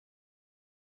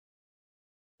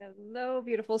Hello,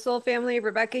 beautiful soul family.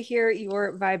 Rebecca here,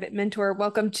 your Vibe mentor.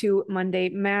 Welcome to Monday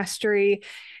Mastery.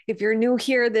 If you're new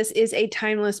here, this is a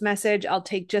timeless message. I'll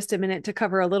take just a minute to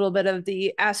cover a little bit of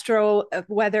the astro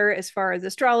weather as far as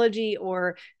astrology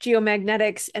or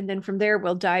geomagnetics. And then from there,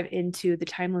 we'll dive into the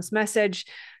timeless message,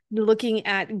 looking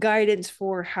at guidance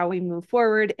for how we move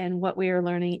forward and what we are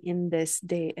learning in this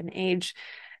day and age.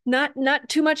 Not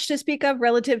too much to speak of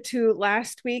relative to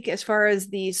last week. As far as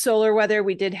the solar weather,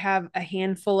 we did have a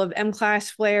handful of M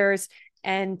class flares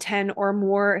and 10 or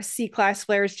more C class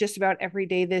flares just about every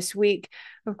day this week.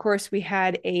 Of course, we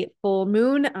had a full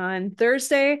moon on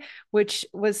Thursday, which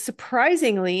was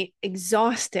surprisingly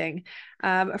exhausting.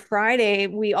 Friday,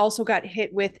 we also got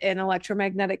hit with an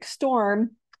electromagnetic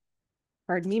storm.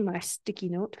 Pardon me, my sticky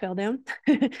note fell down.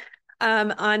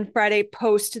 On Friday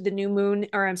post the new moon,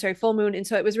 or I'm sorry, full moon. And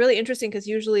so it was really interesting because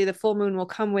usually the full moon will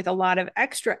come with a lot of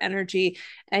extra energy.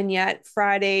 And yet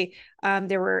Friday,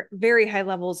 there were very high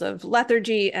levels of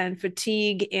lethargy and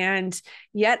fatigue. And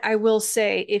yet I will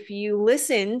say, if you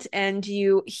listened and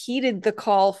you heeded the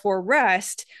call for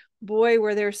rest, boy,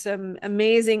 were there some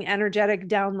amazing energetic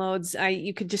downloads.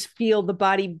 You could just feel the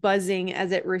body buzzing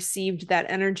as it received that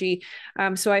energy.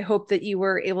 So I hope that you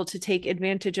were able to take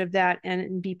advantage of that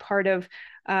and be part of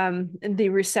the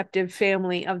receptive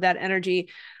family of that energy.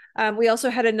 We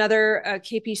also had another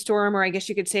KP storm, or I guess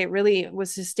you could say it really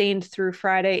was sustained through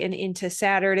Friday and into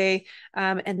Saturday.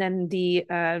 And then the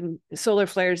solar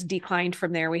flares declined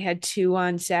from there. We had two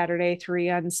on Saturday, three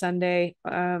on Sunday.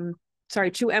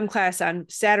 Two M class on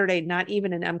Saturday, not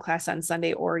even an M class on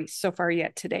Sunday or so far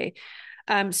yet today.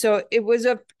 So it was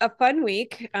a fun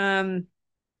week. Not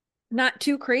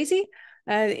too crazy.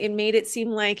 It made it seem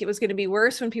like it was going to be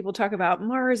worse when people talk about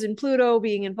Mars and Pluto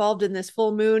being involved in this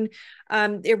full moon.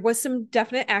 There was some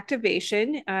definite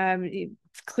activation,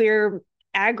 clear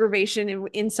aggravation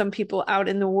in some people out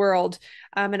in the world,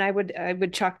 and I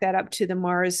would chalk that up to the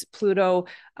Mars Pluto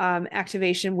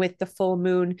activation with the full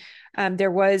moon. There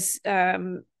was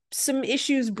some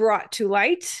issues brought to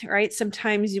light, right?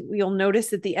 Sometimes you'll notice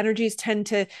that the energies tend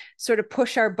to sort of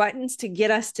push our buttons to get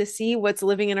us to see what's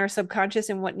living in our subconscious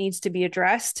and what needs to be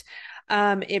addressed.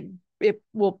 It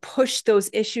will push those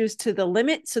issues to the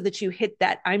limit so that you hit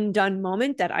that I'm done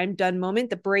moment. That I'm done moment.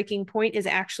 The breaking point is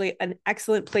actually an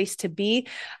excellent place to be.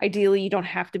 Ideally, you don't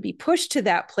have to be pushed to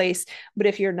that place, but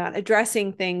if you're not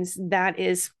addressing things, that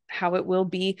is how it will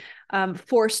be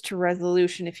forced to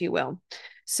resolution, if you will.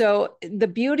 So the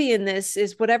beauty in this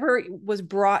is whatever was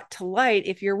brought to light,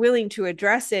 if you're willing to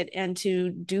address it and to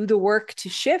do the work to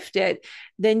shift it,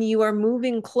 then you are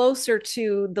moving closer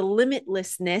to the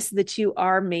limitlessness that you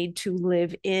are made to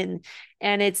live in.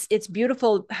 And it's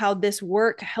beautiful how this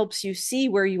work helps you see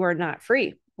where you are not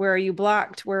free. Where are you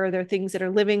blocked? Where are there things that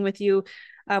are living with you?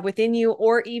 Within you,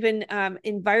 or even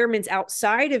environments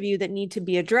outside of you that need to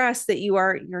be addressed that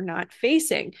you're not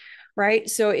facing, right?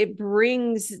 So it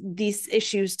brings these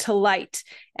issues to light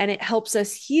and it helps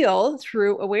us heal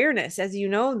through awareness. As you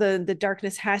know, the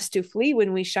darkness has to flee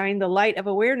when we shine the light of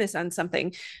awareness on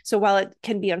something. So while it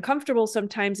can be uncomfortable,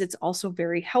 sometimes it's also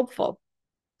very helpful.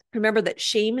 Remember that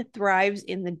shame thrives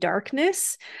in the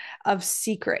darkness of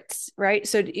secrets, right?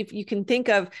 So if you can think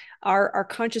of our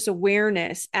conscious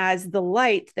awareness as the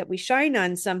light that we shine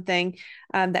on something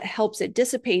that helps it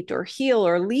dissipate or heal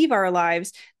or leave our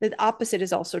lives, the opposite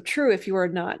is also true. If you are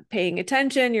not paying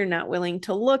attention, you're not willing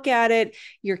to look at it,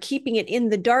 you're keeping it in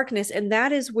the darkness, and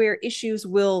that is where issues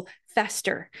will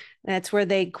fester. That's where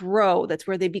they grow. That's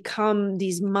where they become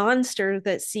these monsters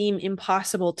that seem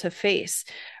impossible to face,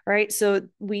 right? So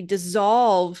we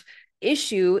dissolve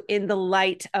issue in the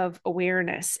light of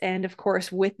awareness. And of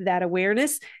course, with that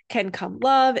awareness can come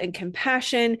love and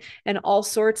compassion and all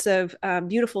sorts of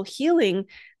beautiful healing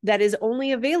that is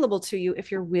only available to you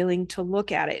if you're willing to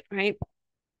look at it, right?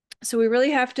 So we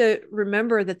really have to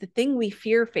remember that the thing we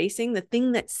fear facing, the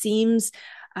thing that seems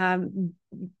um,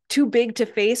 too big to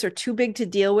face or too big to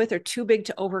deal with or too big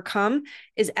to overcome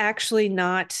is actually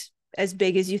not as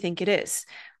big as you think it is.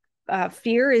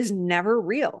 Fear is never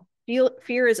real.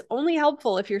 Fear is only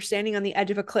helpful if you're standing on the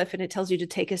edge of a cliff and it tells you to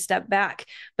take a step back.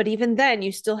 But even then,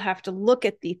 you still have to look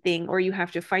at the thing or you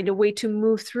have to find a way to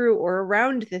move through or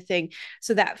around the thing.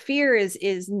 So that fear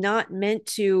is not meant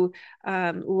to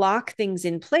lock things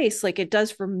in place like it does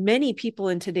for many people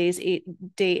in today's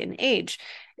day and age.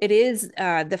 It is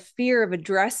the fear of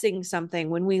addressing something.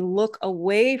 When we look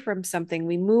away from something,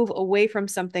 we move away from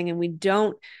something and we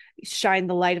don't shine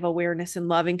the light of awareness and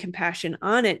love and compassion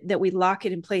on it, that we lock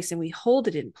it in place and we hold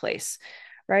it in place,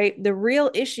 right? The real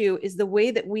issue is the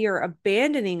way that we are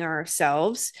abandoning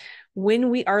ourselves when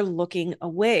we are looking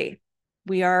away.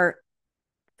 We are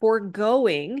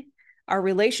foregoing our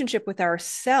relationship with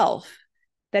ourself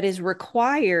that is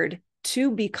required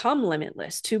to become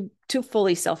limitless, to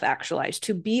fully self-actualize,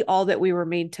 to be all that we were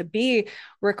made to be,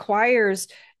 requires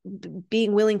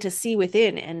being willing to see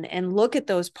within and look at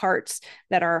those parts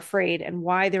that are afraid and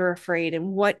why they're afraid and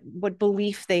what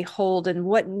belief they hold and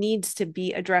what needs to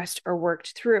be addressed or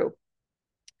worked through.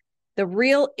 The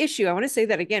real issue, I want to say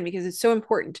that again because it's so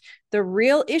important. The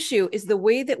real issue is the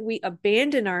way that we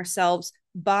abandon ourselves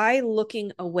by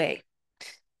looking away.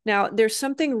 Now, there's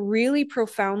something really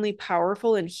profoundly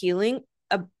powerful and healing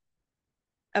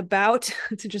about,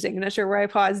 it's interesting. I'm not sure where I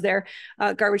paused there.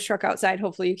 Garbage truck outside.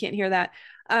 Hopefully you can't hear that.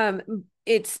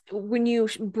 It's when you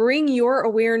bring your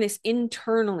awareness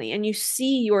internally and you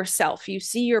see yourself, you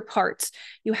see your parts,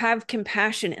 you have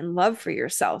compassion and love for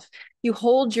yourself, you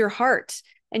hold your heart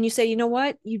and you say, you know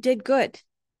what, you did good,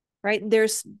 right?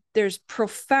 There's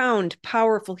profound,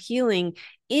 powerful healing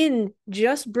in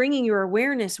just bringing your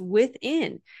awareness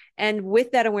within. And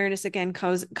with that awareness, again,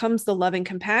 comes the love and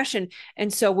compassion.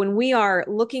 And so when we are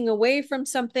looking away from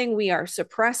something, we are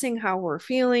suppressing how we're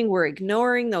feeling, we're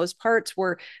ignoring those parts,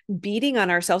 we're beating on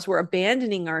ourselves, we're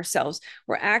abandoning ourselves,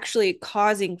 we're actually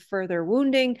causing further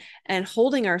wounding and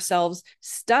holding ourselves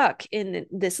stuck in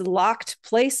this locked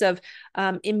place of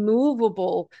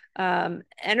immovable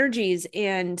energies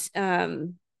and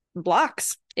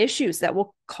blocks, issues that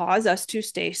will cause us to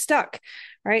stay stuck,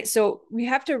 right? So we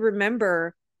have to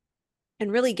remember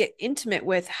and really get intimate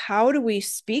with, how do we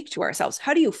speak to ourselves?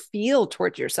 How do you feel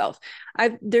towards yourself?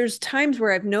 There's times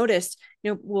where I've noticed,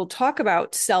 we'll talk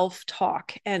about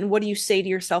self-talk and what do you say to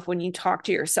yourself when you talk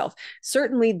to yourself?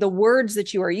 Certainly the words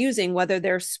that you are using, whether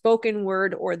they're spoken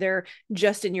word or they're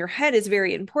just in your head, is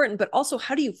very important, but also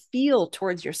how do you feel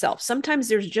towards yourself? Sometimes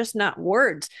there's just not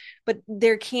words, but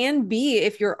there can be,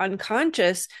 if you're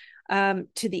unconscious,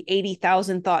 to the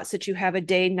 80,000 thoughts that you have a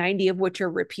day, 90 of which are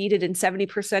repeated and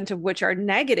 70% of which are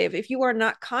negative. If you are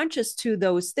not conscious to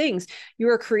those things, you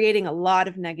are creating a lot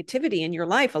of negativity in your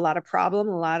life, a lot of problem,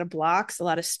 a lot of blocks, a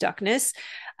lot of stuckness.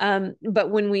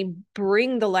 But when we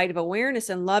bring the light of awareness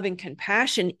and love and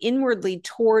compassion inwardly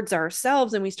towards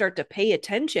ourselves, and we start to pay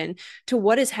attention to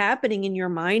what is happening in your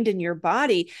mind and your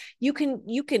body, you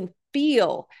can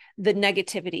feel the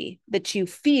negativity that you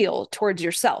feel towards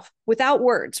yourself without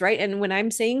words, right? And when I'm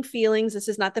saying feelings, this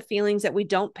is not the feelings that we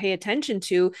don't pay attention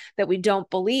to, that we don't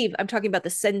believe. I'm talking about the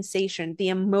sensation, the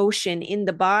emotion in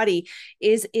the body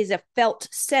is a felt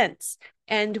sense.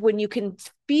 And when you can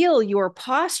feel your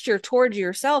posture towards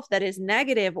yourself that is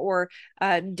negative or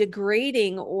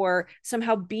degrading or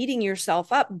somehow beating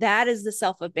yourself up, that is the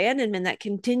self-abandonment that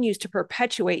continues to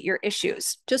perpetuate your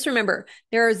issues. Just remember,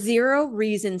 there are 0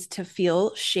 reasons to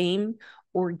feel shame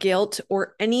or guilt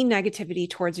or any negativity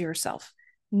towards yourself.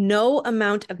 No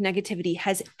amount of negativity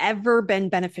has ever been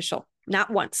beneficial.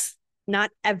 Not once,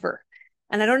 not ever.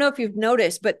 And I don't know if you've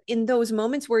noticed, but in those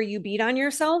moments where you beat on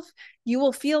yourself, you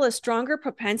will feel a stronger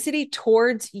propensity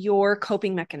towards your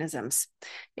coping mechanisms.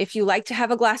 If you like to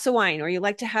have a glass of wine, or you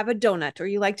like to have a donut, or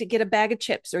you like to get a bag of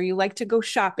chips, or you like to go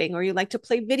shopping, or you like to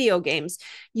play video games,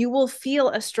 you will feel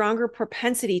a stronger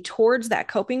propensity towards that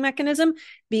coping mechanism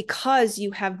because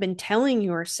you have been telling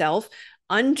yourself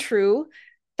untrue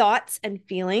thoughts and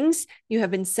feelings. You have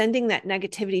been sending that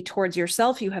negativity towards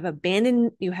yourself. You have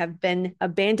been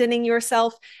abandoning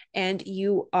yourself, and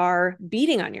you are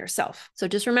beating on yourself. So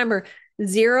just remember,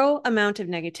 0 amount of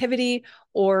negativity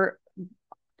or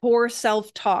poor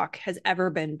self-talk has ever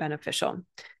been beneficial.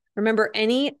 Remember,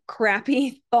 any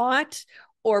crappy thought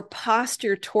or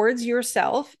posture towards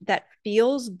yourself that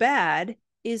feels bad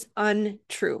is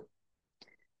untrue.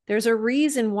 There's a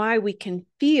reason why we can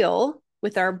feel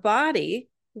with our body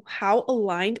how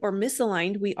aligned or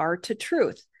misaligned we are to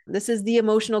truth. This is the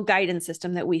emotional guidance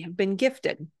system that we have been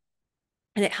gifted.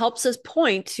 And it helps us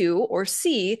point to or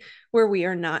see where we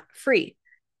are not free,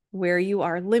 where you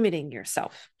are limiting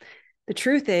yourself. The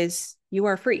truth is, you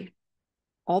are free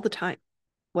all the time.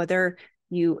 Whether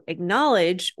you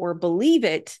acknowledge or believe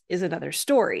it is another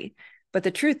story. But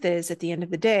the truth is, at the end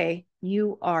of the day,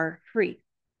 you are free.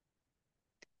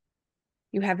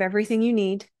 You have everything you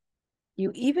need.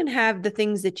 You even have the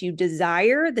things that you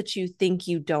desire that you think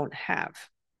you don't have.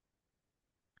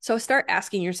 So start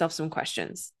asking yourself some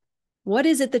questions. What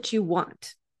is it that you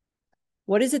want?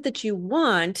 What is it that you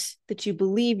want that you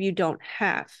believe you don't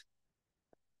have?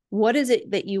 What is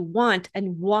it that you want,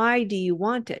 and why do you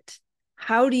want it?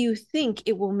 How do you think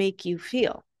it will make you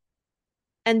feel?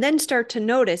 And then start to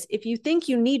notice, if you think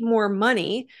you need more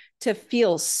money to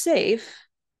feel safe,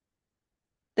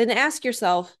 then ask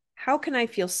yourself, how can I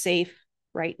feel safe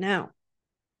right now?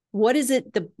 What is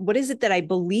it that I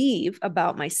believe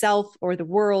about myself or the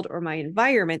world or my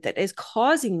environment that is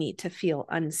causing me to feel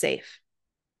unsafe?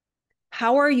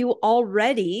 How are you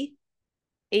already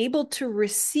able to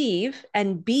receive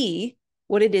and be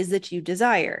what it is that you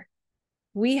desire?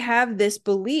 We have this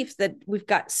belief that we've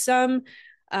got some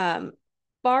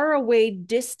far away,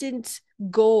 distant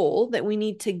goal that we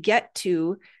need to get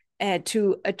to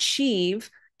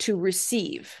achieve, to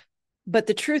receive. But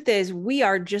the truth is, we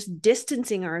are just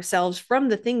distancing ourselves from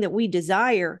the thing that we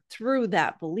desire through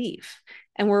that belief.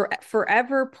 And we're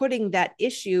forever putting that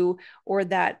issue or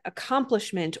that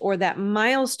accomplishment or that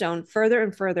milestone further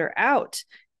and further out,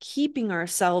 keeping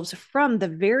ourselves from the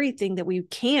very thing that we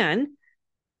can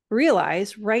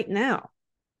realize right now.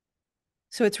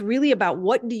 So it's really about,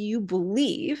 what do you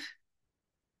believe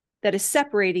that is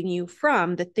separating you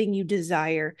from the thing you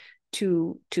desire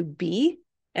to be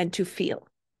and to feel,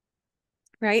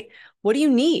 right? What do you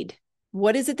need?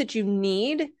 What is it that you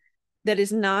need that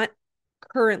is not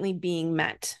currently being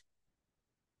met?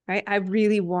 Right? I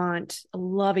really want a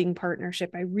loving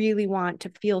partnership. I really want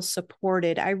to feel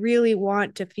supported. I really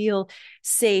want to feel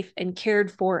safe and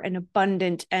cared for and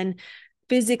abundant and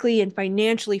physically and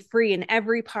financially free in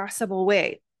every possible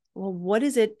way. Well, what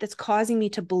is it that's causing me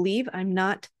to believe I'm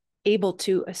not able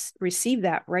to receive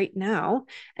that right now?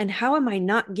 And how am I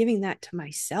not giving that to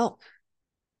myself?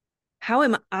 How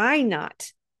am I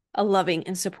not a loving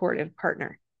and supportive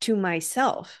partner to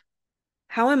myself?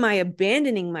 How am I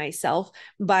abandoning myself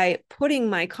by putting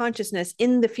my consciousness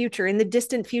in the future, in the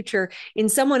distant future, in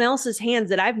someone else's hands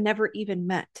that I've never even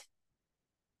met?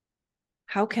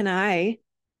 How can I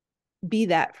be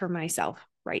that for myself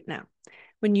right now?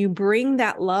 When you bring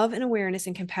that love and awareness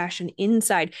and compassion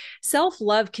inside,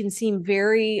 self-love can seem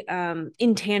very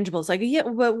intangible. It's like, yeah,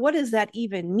 but what does that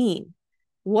even mean?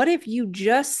 What if you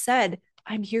just said,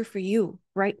 I'm here for you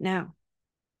right now?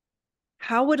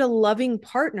 How would a loving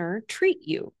partner treat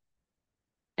you?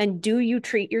 And do you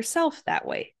treat yourself that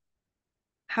way?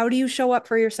 How do you show up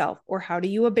for yourself, or how do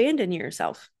you abandon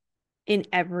yourself in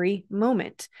every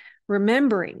moment?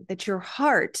 Remembering that your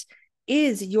heart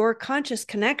is your conscious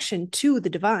connection to the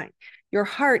divine. Your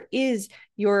heart is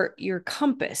your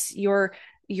compass, your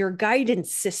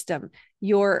guidance system,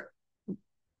 your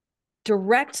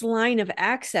direct line of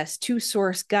access to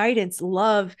source guidance,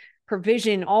 love,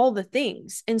 provision, all the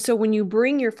things. And so when you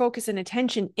bring your focus and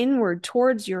attention inward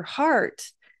towards your heart,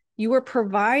 you are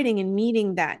providing and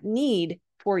meeting that need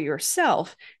for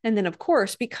yourself. And then, of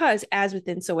course, because as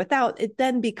within, so without, it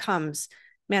then becomes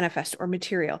manifest or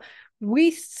material.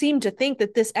 We seem to think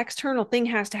that this external thing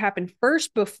has to happen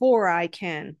first before I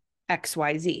can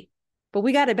XYZ, but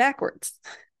we got it backwards.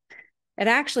 It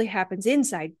actually happens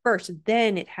inside first,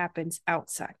 then it happens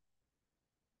outside,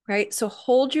 right? So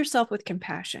hold yourself with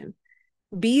compassion.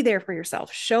 Be there for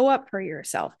yourself. Show up for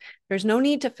yourself. There's no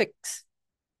need to fix.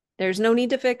 There's no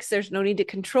need to fix. There's no need to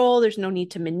control. There's no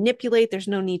need to manipulate. There's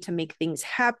no need to make things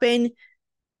happen.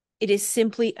 It is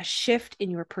simply a shift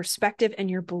in your perspective and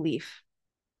your belief,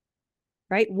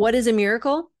 right? What is a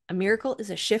miracle? A miracle is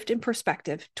a shift in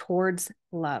perspective towards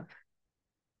love,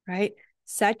 right?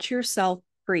 Set yourself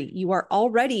free. You are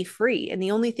already free. And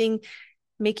the only thing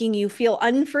making you feel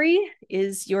unfree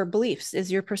is your beliefs,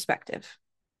 is your perspective,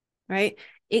 right?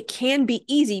 It can be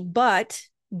easy, but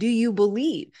do you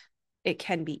believe it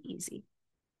can be easy?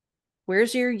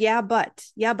 Where's your yeah, but?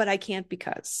 Yeah, but I can't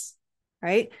because,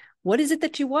 right? What is it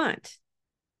that you want?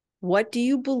 What do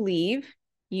you believe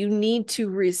you need to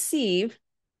receive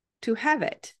to have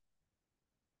it?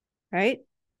 Right?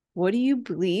 What do you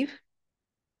believe?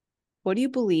 What do you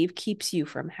believe keeps you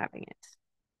from having it?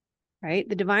 Right?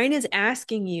 The divine is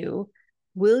asking you,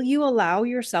 will you allow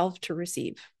yourself to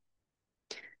receive?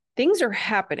 Things are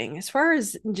happening as far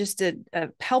as just a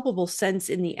palpable sense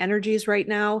in the energies right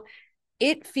now.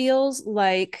 It feels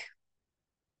like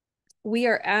we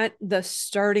are at the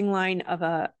starting line of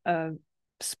a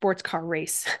sports car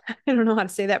race. I don't know how to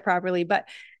say that properly, but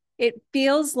it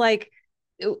feels like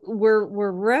we're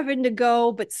revving to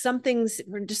go, but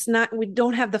we're just not, we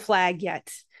don't have the flag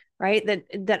yet, right?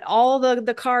 That all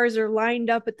the cars are lined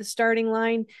up at the starting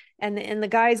line, and the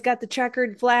guy's got the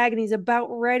checkered flag and he's about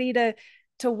ready to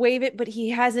wave it, but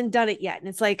he hasn't done it yet. And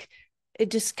it's like, it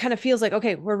just kind of feels like,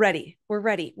 okay, we're ready.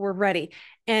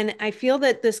 And I feel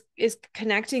that this is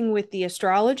connecting with the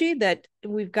astrology, that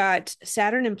we've got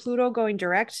Saturn and Pluto going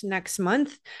direct next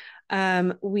month.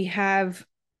 We have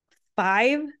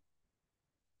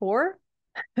four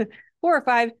or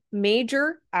five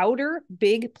major outer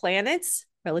big planets,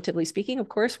 relatively speaking. Of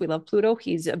course, we love Pluto.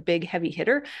 He's a big, heavy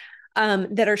hitter,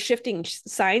 that are shifting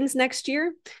signs next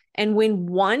year. And when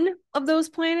one of those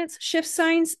planets shifts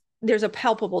signs, there's a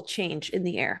palpable change in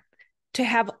the air. To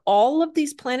have all of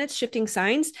these planets shifting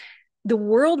signs, the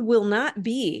world will not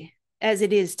be as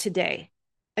it is today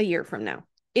a year from now.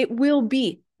 It will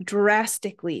be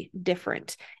drastically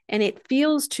different. And it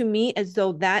feels to me as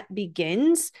though that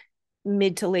begins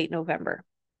mid to late November,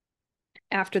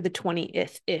 after the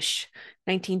 20th-ish,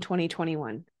 1920,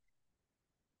 21.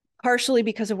 Partially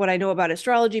because of what I know about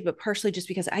astrology, but partially just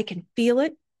because I can feel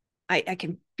it. I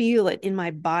can feel it in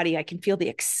my body. I can feel the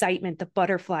excitement, the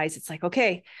butterflies. It's like,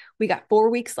 okay, we got 4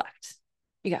 weeks left.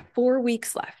 You got 4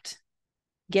 weeks left.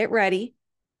 Get ready,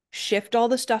 shift all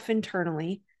the stuff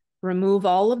internally, remove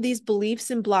all of these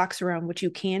beliefs and blocks around what you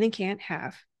can and can't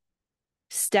have.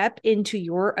 Step into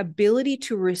your ability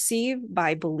to receive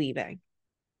by believing.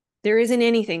 There isn't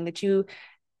anything that you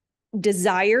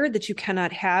desire that you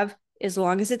cannot have, as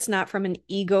long as it's not from an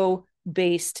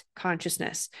ego-based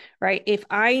consciousness, right? If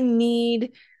I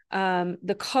need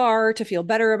the car to feel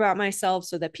better about myself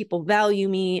so that people value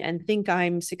me and think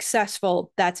I'm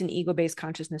successful, that's an ego-based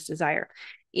consciousness desire.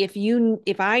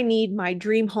 If I need my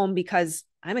dream home because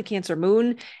I'm a Cancer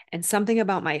moon, and something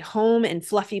about my home and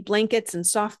fluffy blankets and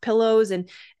soft pillows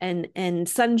and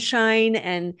sunshine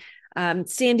and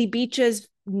sandy beaches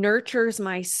nurtures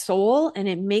my soul, and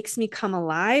it makes me come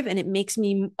alive, and it makes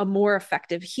me a more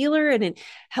effective healer, and it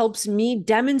helps me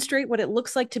demonstrate what it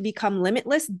looks like to become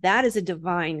limitless, that is a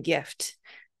divine gift.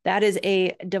 That is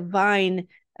a divine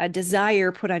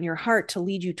desire put on your heart to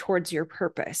lead you towards your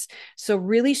purpose. So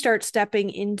really start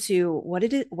stepping into what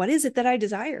is it that I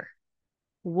desire?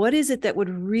 What is it that would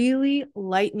really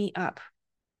light me up?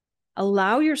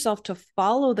 Allow yourself to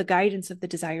follow the guidance of the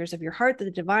desires of your heart that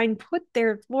the divine put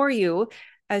there for you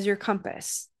as your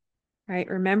compass, right?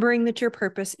 Remembering that your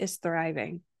purpose is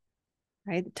thriving,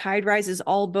 right? The tide rises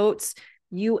all boats.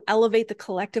 You elevate the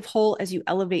collective whole as you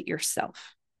elevate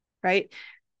yourself, right?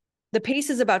 The pace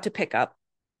is about to pick up.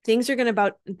 Things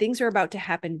are about to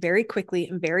happen very quickly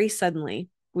and very suddenly.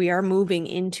 We are moving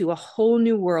into a whole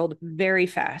new world very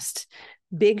fast.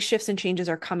 Big shifts and changes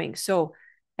are coming. So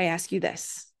I ask you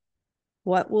this: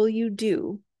 what will you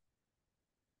do?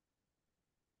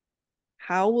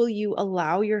 How will you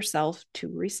allow yourself to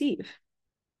receive?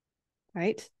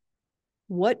 Right?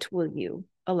 What will you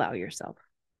allow yourself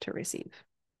to receive?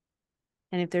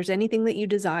 And if there's anything that you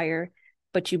desire,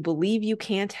 but you believe you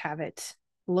can't have it,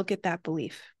 look at that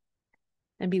belief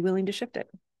and be willing to shift it.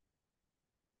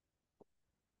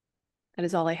 That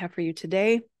is all I have for you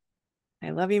today.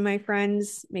 I love you, my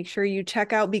friends. Make sure you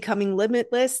check out Becoming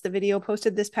Limitless, the video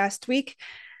posted this past week.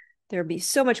 There'll be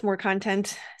so much more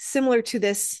content similar to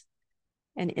this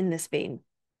and in this vein.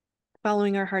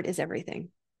 Following our heart is everything.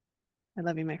 I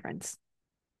love you, my friends.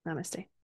 Namaste.